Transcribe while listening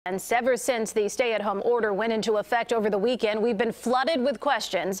And ever since the stay-at-home order went into effect over the weekend, we've been flooded with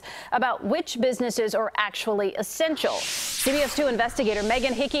questions about which businesses are actually essential. CBS 2 investigator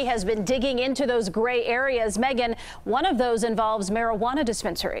Megan Hickey has been digging into those gray areas. Megan, one of those involves marijuana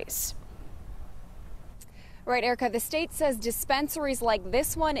dispensaries. Right, Erica, the state says dispensaries like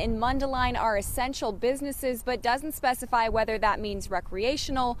this one in Mundelein are essential businesses, but doesn't specify whether that means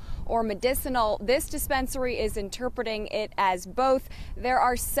recreational or medicinal. This dispensary is interpreting it as both. There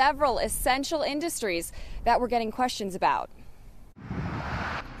are several essential industries that we're getting questions about.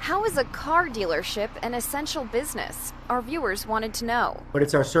 How is a car dealership an essential business? Our viewers wanted to know. But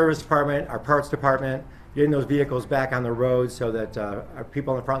it's our service department, our parts department, getting those vehicles back on the road so that our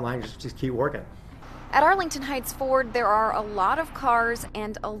people on the front line just keep working. At Arlington Heights Ford, there are a lot of cars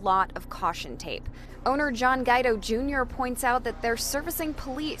and a lot of caution tape. Owner John Guido Jr. points out that they're servicing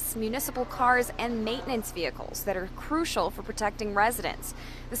police, municipal cars, and maintenance vehicles that are crucial for protecting residents.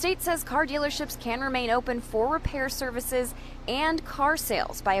 The state says car dealerships can remain open for repair services and car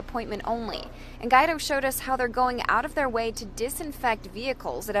sales by appointment only. And Guido showed us how they're going out of their way to disinfect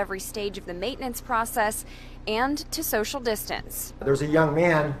vehicles at every stage of the maintenance process and to social distance. There's a young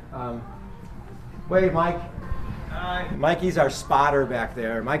man. Wait, Mike. Hi. Mikey's our spotter back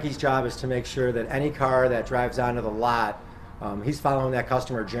there. Mikey's job is to make sure that any car that drives onto the lot, he's following that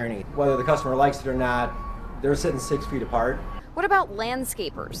customer journey. Whether the customer likes it or not, they're sitting 6 feet apart. What about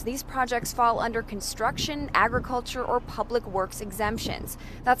landscapers? These projects fall under construction, agriculture, or public works exemptions.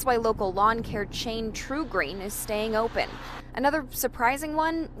 That's why local lawn care chain True Green is staying open. Another surprising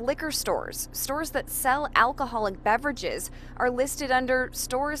one, liquor stores. Stores that sell alcoholic beverages are listed under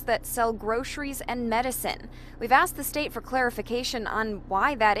stores that sell groceries and medicine. We've asked the state for clarification on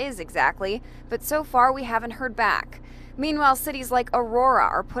why that is exactly, but so far we haven't heard back. Meanwhile, cities like Aurora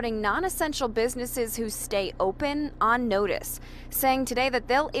are putting non-essential businesses who stay open on notice, saying today that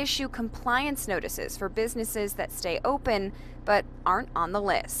they'll issue compliance notices for businesses that stay open but aren't on the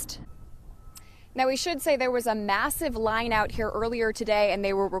list. Now, we should say there was a massive line out here earlier today, and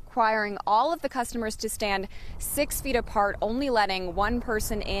they were requiring all of the customers to stand 6 feet apart, only letting one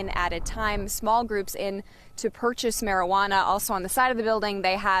person in at a time, small groups in to purchase marijuana. Also on the side of the building,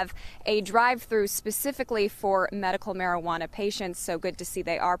 they have a drive-through specifically for medical marijuana patients, so good to see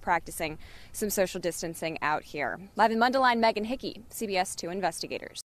they are practicing some social distancing out here. Live in Mundelein, Megan Hickey, CBS 2 Investigators.